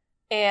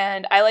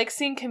 And I like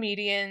seeing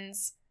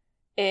comedians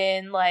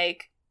in,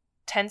 like,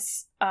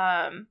 tense,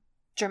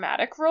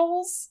 dramatic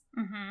roles.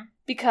 Mm-hmm.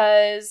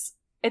 Because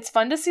it's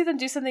fun to see them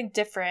do something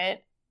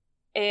different.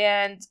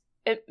 And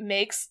it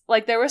makes,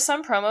 like, there were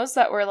some promos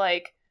that were,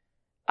 like,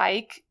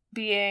 Ike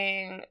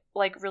being,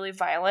 like, really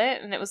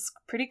violent. And it was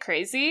pretty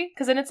crazy.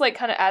 Because then it's, like,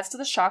 kind of adds to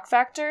the shock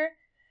factor.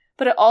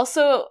 But it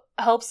also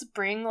helps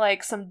bring,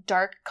 like, some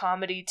dark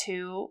comedy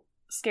to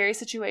scary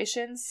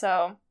situations.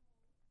 So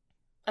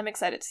I'm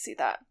excited to see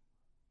that.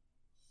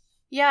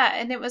 Yeah,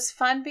 and it was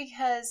fun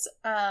because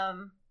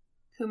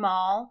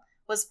Kumail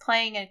was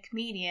playing a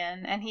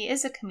comedian, and he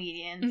is a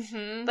comedian,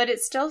 Mm-hmm. but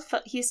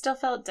he still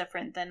felt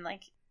different than,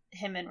 like,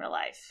 him in real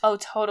life. Oh,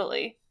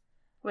 totally.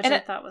 Which and I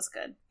thought was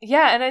good.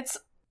 Yeah, and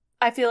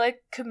I feel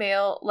like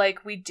Kumail,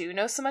 like, we do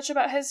know so much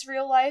about his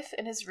real life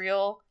and his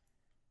real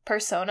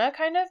persona,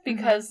 kind of,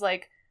 because,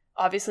 like,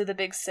 obviously the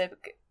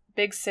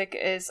Big Sick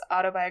is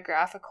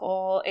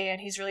autobiographical,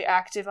 and he's really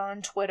active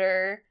on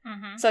Twitter.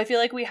 Mm-hmm. So I feel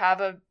like we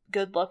have a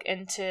good look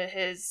into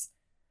his,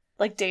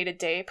 like,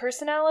 day-to-day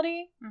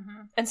personality.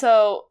 Mm-hmm. And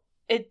so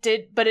it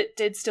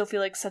did still feel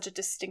like such a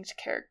distinct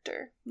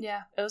character.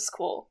 Yeah. It was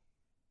cool.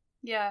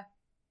 Yeah.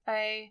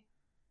 I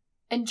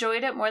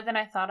enjoyed it more than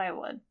I thought I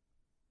would.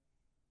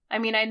 I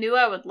mean, I knew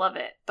I would love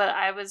it, but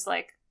I was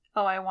like,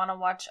 oh, I want to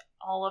watch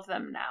all of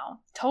them now.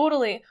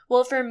 Totally.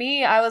 Well, for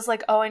me, I was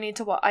like, oh, I need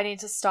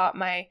to stop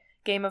my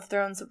Game of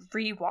Thrones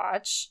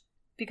rewatch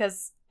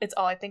because it's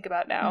all I think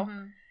about now.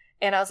 Mm-hmm.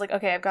 And I was like,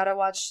 okay, I've got to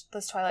watch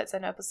this Twilight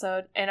Zone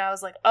episode. And I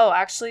was like, oh,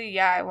 actually,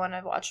 yeah, I want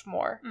to watch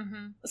more.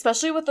 Mm-hmm.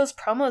 Especially with those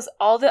promos.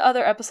 All the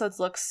other episodes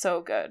look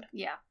so good.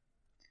 Yeah.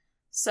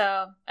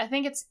 So I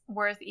think it's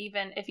worth,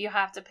 even if you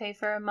have to pay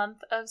for a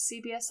month of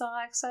CBS All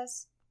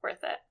Access,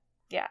 worth it.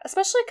 Yeah,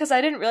 especially because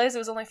I didn't realize it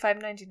was only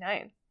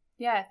 $5.99.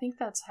 Yeah, I think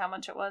that's how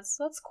much it was.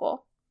 So that's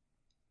cool.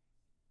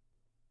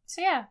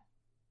 So yeah.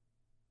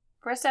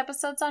 First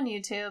episode's on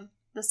YouTube.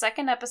 The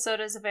second episode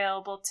is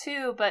available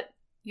too, but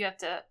you have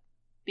to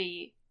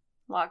be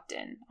logged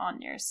in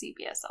on your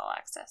CBS All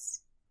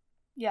Access.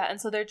 Yeah,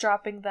 and so they're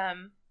dropping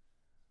them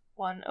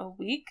one a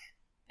week,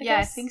 I I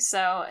guess? think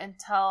so,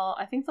 until,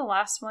 I think the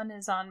last one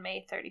is on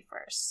May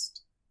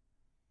 31st,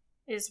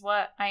 is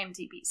what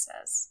IMDb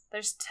says.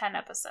 There's 10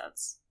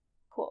 episodes.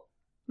 Cool.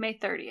 May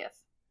 30th.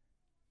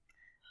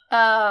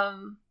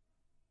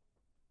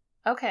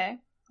 Okay,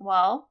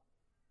 well,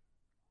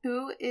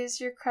 who is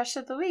your crush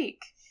of the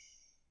week?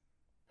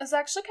 It's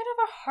actually kind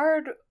of a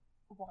hard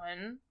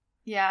one.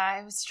 Yeah,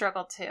 I would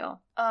struggle too.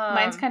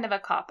 Mine's kind of a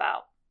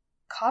cop-out.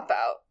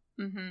 Cop-out?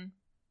 Mm-hmm.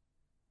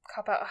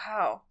 Cop-out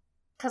how?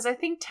 Because I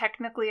think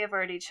technically I've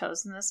already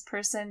chosen this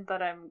person,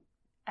 but I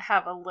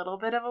have a little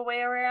bit of a way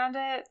around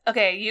it.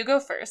 Okay, you go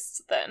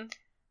first, then.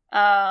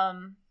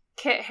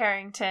 Kit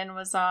Harington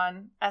was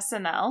on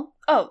SNL.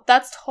 Oh,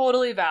 that's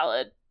totally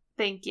valid.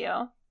 Thank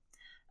you.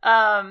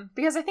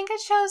 Because I think I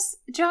chose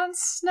Jon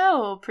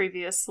Snow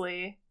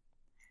previously.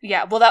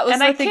 Yeah, well, that was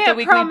And the I thing can't that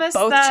we promise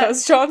both that-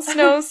 chose Jon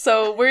Snow,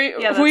 so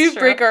Yeah, we that's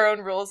break true. our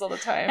own rules all the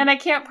time. And I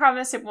can't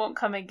promise it won't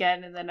come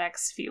again in the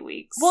next few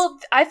weeks. Well,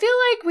 I feel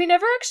like we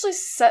never actually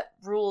set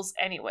rules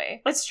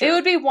anyway. that's true. It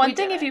would be one We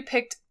thing if didn't. you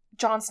picked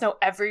Jon Snow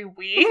every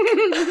week.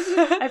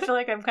 I feel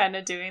like I'm kind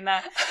of doing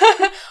that.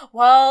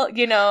 Well,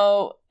 you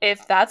know,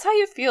 if that's how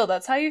you feel,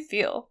 that's how you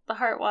feel. The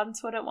heart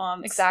wants what it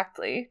wants.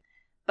 Exactly.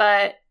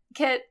 But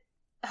Kit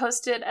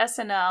hosted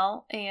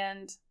SNL,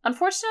 and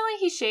unfortunately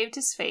he shaved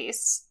his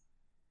face.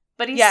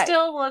 But he Yeah.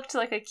 still looked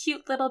like a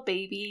cute little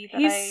baby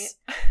that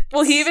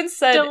Well, he even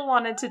said still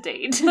wanted to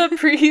date.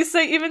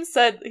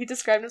 he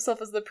described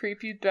himself as the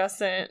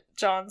prepubescent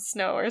Jon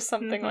Snow or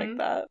something like Mhm.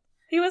 that.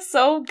 He was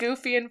so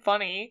goofy and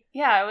funny.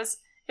 Yeah, it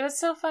was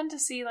so fun to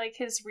see like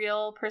his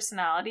real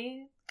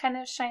personality kind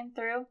of shine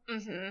through.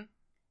 Mm-hmm.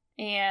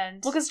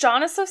 And Well, because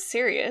John is so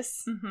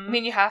serious. Mhm. I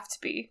mean, you have to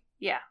be.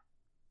 yeah.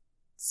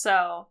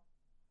 So,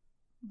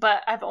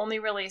 but I've only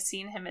really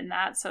seen him in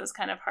that, so it's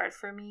kind of hard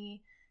for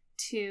me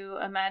to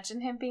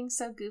imagine him being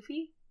so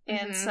goofy.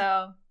 And Mhm.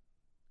 so,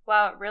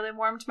 wow, it really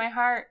warmed my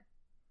heart.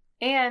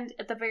 And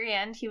at the very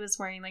end, he was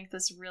wearing like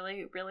this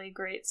really, really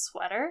great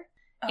sweater.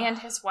 And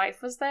his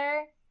wife was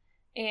there.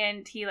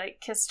 And he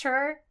like kissed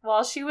her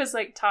while she was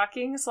like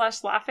talking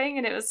 / laughing.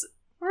 And it was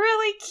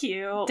really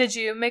cute. Did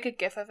you make a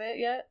gif of it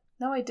yet?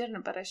 No, I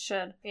didn't, but I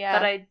should. Yeah.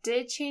 But I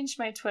did change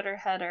my Twitter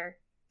header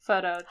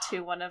photo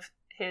to one of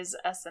his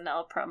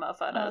SNL promo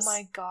photos. Oh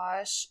my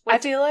gosh. Which- I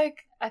feel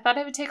like I thought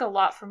it would take a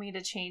lot for me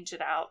to change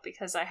it out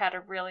because I had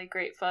a really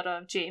great photo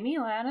of Jamie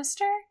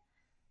Lannister.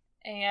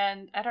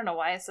 And I don't know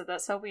why I said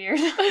that so weird.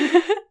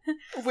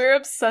 we're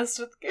obsessed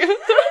with Game of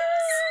Thrones.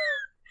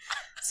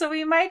 So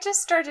we might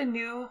just start a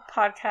new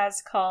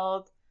podcast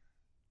called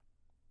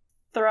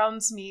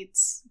Thrones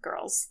Meets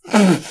Girls.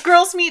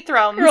 Girls Meet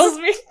Thrones. Girls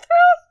Meet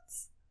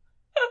Thrones.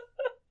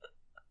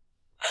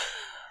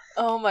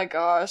 Oh my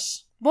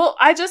gosh. Well,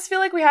 I just feel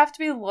like we have to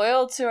be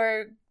loyal to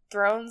our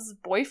Thrones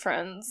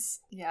boyfriends,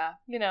 Yeah.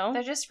 you know?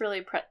 They're just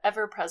really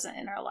ever present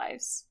in our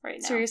lives right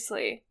now.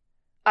 Seriously.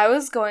 I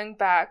was going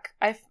back.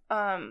 I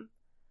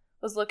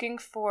was looking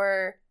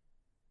for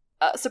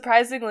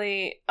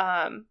surprisingly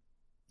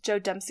Joe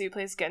Dempsey, who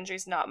plays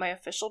Gendry's not my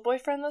official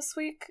boyfriend this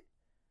week.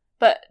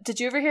 But did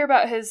you ever hear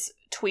about his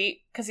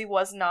tweet? Because he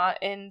was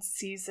not in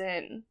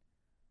season,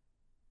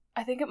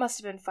 I think it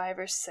must have been 5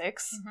 or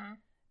 6. Mm-hmm.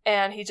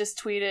 And he just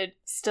tweeted,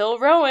 "Still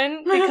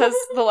rowing," because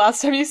the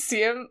last time you see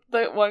him,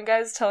 the one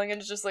guy's telling him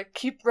to just like,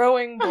 "Keep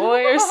rowing,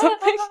 boy," or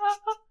something.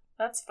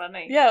 That's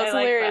funny. Yeah, it was I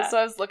like hilarious. that. So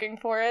I was looking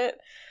for it.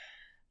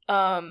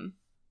 Yeah,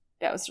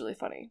 it was really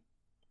funny.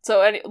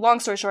 So,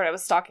 long story short, I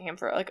was stalking him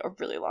for like a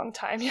really long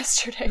time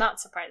yesterday. Not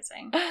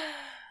surprising.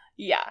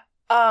 Yeah.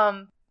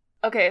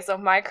 Okay, so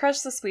my crush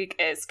this week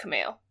is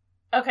Kumail.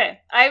 Okay,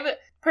 I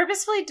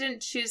purposefully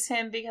didn't choose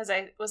him because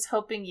I was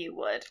hoping you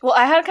would. Well,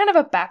 I had kind of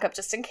a backup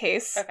just in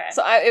case. Okay.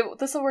 So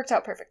this will worked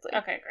out perfectly.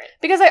 Okay, great.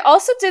 Because I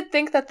also did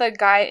think that the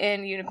guy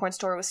in Unicorn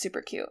Store was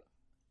super cute.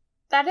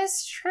 That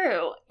is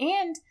true.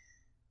 And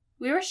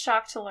we were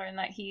shocked to learn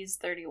that he's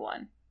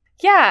 31.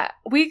 Yeah,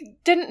 we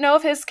didn't know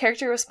if his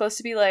character was supposed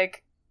to be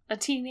like A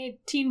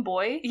teen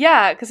boy.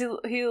 yeah, because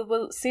he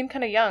seemed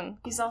kind of young.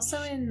 He's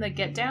also in the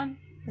Get Down.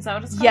 Is that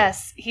what it's called?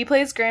 Yes, he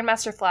plays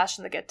Grandmaster Flash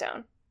in the Get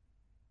Down.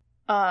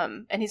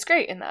 And he's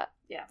great in that.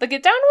 Yeah. The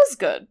Get Down was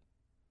good.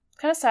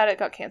 Kind of sad it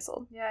got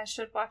canceled. Yeah, I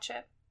should watch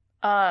it.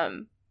 But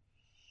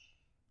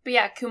But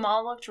yeah,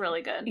 Kumail looked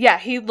really good. yeah,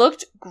 he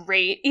looked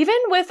great. Even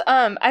with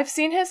I've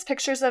seen his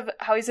pictures of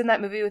how he's in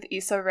that movie with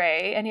Issa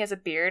Rae, and he has a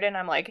beard, and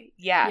I'm like,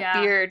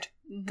 yeah. Beard,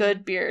 Mhm.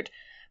 good beard.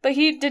 But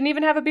he didn't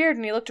even have a beard,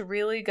 and he looked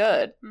really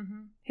good.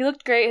 Mhm. He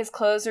looked great. His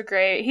clothes are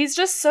great. He's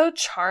just so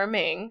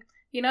charming.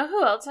 You know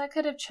who else I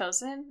could have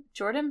chosen?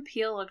 Jordan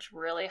Peele looked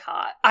really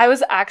hot. I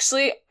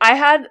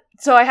had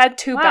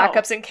two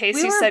backups in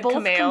case you said both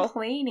Kumail.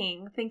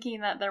 complaining, thinking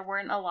that there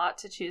weren't a lot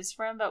to choose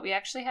from, but we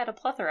actually had a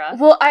plethora.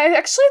 Well, I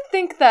actually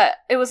think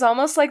that it was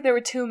almost like there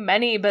were too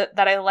many, but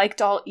that I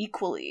liked all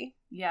equally.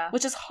 Yeah.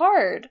 Which is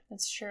hard.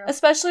 That's true.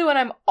 Especially when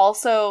I'm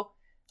also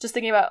just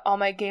thinking about all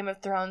my Game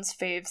of Thrones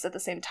faves at the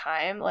same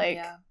time.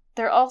 Like,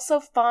 they're all so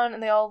fun,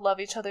 and they all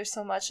love each other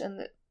so much,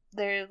 and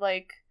they're,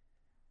 like,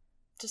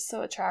 just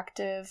so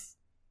attractive.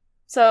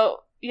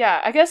 So,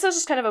 yeah, I guess it was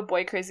just kind of a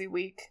boy crazy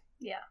week.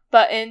 Yeah.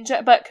 But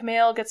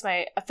Kumail gets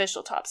my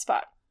official top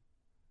spot.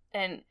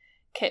 And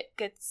Kit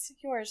gets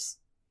yours.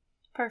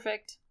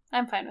 Perfect.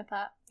 I'm fine with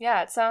that.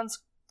 Yeah, it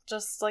sounds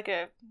just like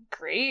a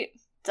great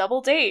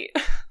double date.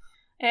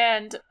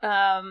 And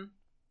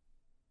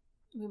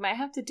we might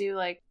have to do,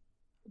 like,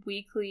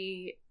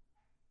 weekly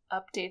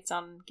updates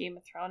on Game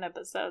of Thrones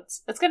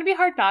episodes. It's going to be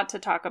hard not to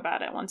talk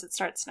about it once it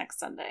starts next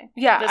Sunday.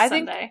 Yeah, I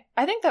think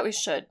that we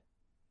should.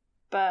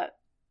 But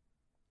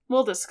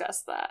we'll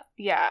discuss that.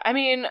 Yeah, I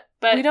mean,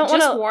 but we don't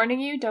just warning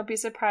you, don't be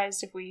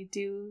surprised if we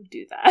do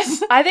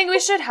that. I think we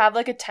should have,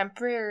 like, a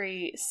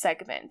temporary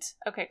segment.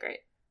 Okay,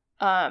 great.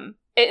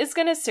 It is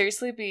going to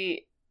seriously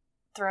be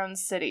Throne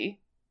City,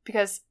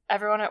 because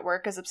everyone at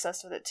work is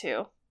obsessed with it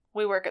too.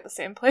 We work at the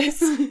same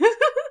place.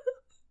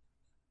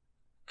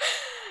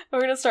 We're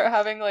going to start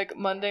having, like,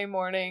 Monday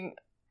morning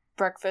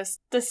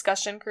breakfast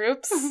discussion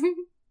groups.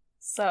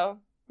 So,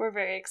 we're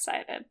very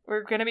excited.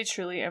 We're going to be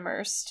truly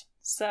immersed.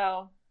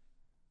 So,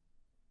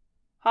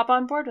 hop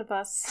on board with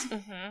us.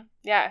 Mm-hmm.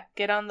 Yeah,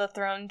 get on the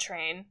throne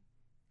train.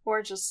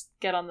 Or just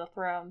get on the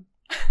throne.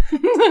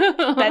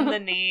 Bend the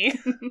knee.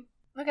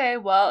 Okay,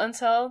 well,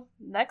 until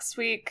next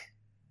week.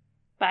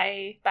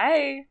 Bye.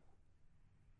 Bye.